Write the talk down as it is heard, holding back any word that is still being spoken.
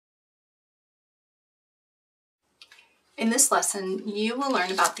In this lesson, you will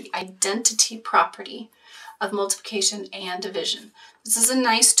learn about the identity property of multiplication and division. This is a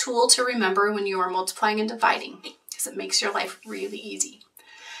nice tool to remember when you are multiplying and dividing because it makes your life really easy.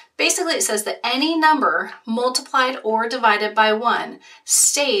 Basically, it says that any number multiplied or divided by 1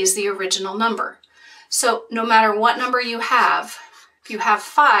 stays the original number. So no matter what number you have, if you have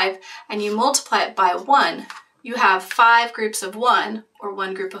 5 and you multiply it by 1, you have 5 groups of 1 or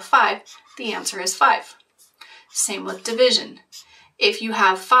 1 group of 5. The answer is 5. Same with division. If you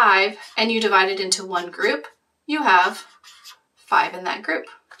have 5 and you divide it into one group, you have 5 in that group.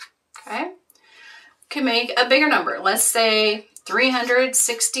 Okay? Can make a bigger number. Let's say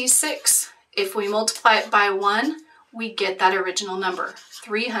 366. If we multiply it by 1, we get that original number,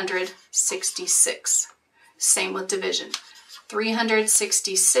 366. Same with division.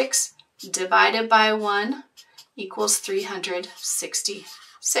 366 divided by 1 equals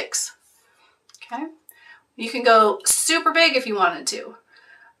 366. Okay? You can go super big if you wanted to.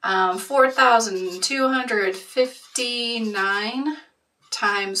 4,259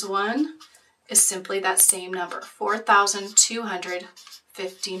 times 1 is simply that same number,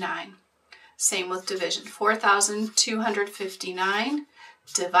 4,259. Same with division. 4,259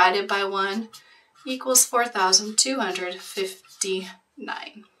 divided by 1 equals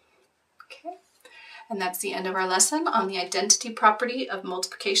 4,259. Okay, and that's the end of our lesson on the identity property of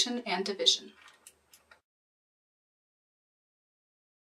multiplication and division.